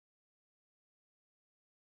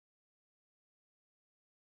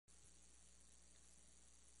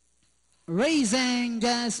Racing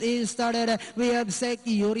just is started. We have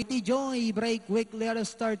Security Joy. Break quick. Let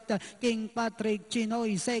us start. King Patrick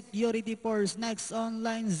Chinoy. Security Force. Next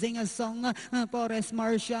online. Sing a song. Forest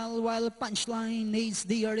Marshall. While Punchline is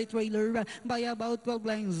the early trailer by about 12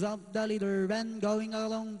 lengths of the leader. And going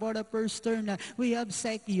along for the first turn, we have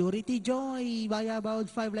Security Joy by about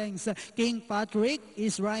 5 lengths. King Patrick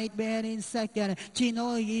is right behind in second.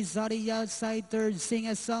 Chinoy is on the outside third. Sing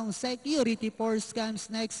a song. Security Force comes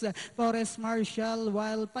next. Forest Marshall,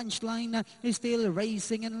 while Punchline is still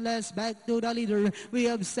racing and less back to the leader. We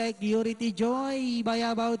have Security Joy by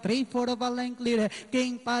about 3/4 of a length lead.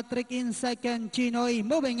 King Patrick in second. Chinoy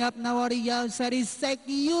moving up now on the outside is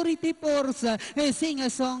Security Force. Sing a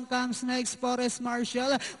song comes next. Forest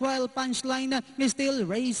Marshall, while Punchline is still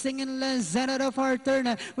racing in less than of our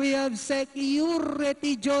turn. We have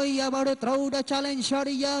Security Joy about to throw the challenge on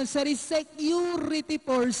the outside is Security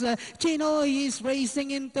Force. Chinoy is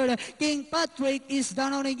racing in third. King Patrick is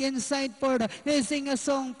down on the inside third. Sing a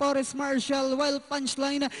song. Forest Marshall, while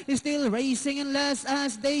Punchline is still racing in last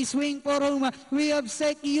as they swing for home. We have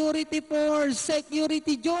Security Force.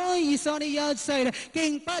 Security Joy is on the outside.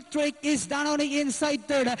 King Patrick is down on the inside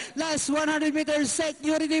third. Last 100 meters,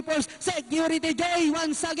 Security Force. Security Joy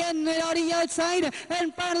once again on the outside.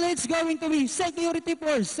 And finally it's going to be Security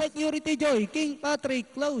Force. Security Joy. King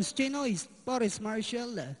Patrick close. Chinoy, Forest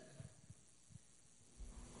Marshall.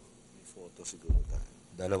 Photo siguro tayo.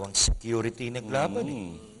 Dalawang security naglaban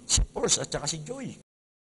eh. Si Force at saka si Joy.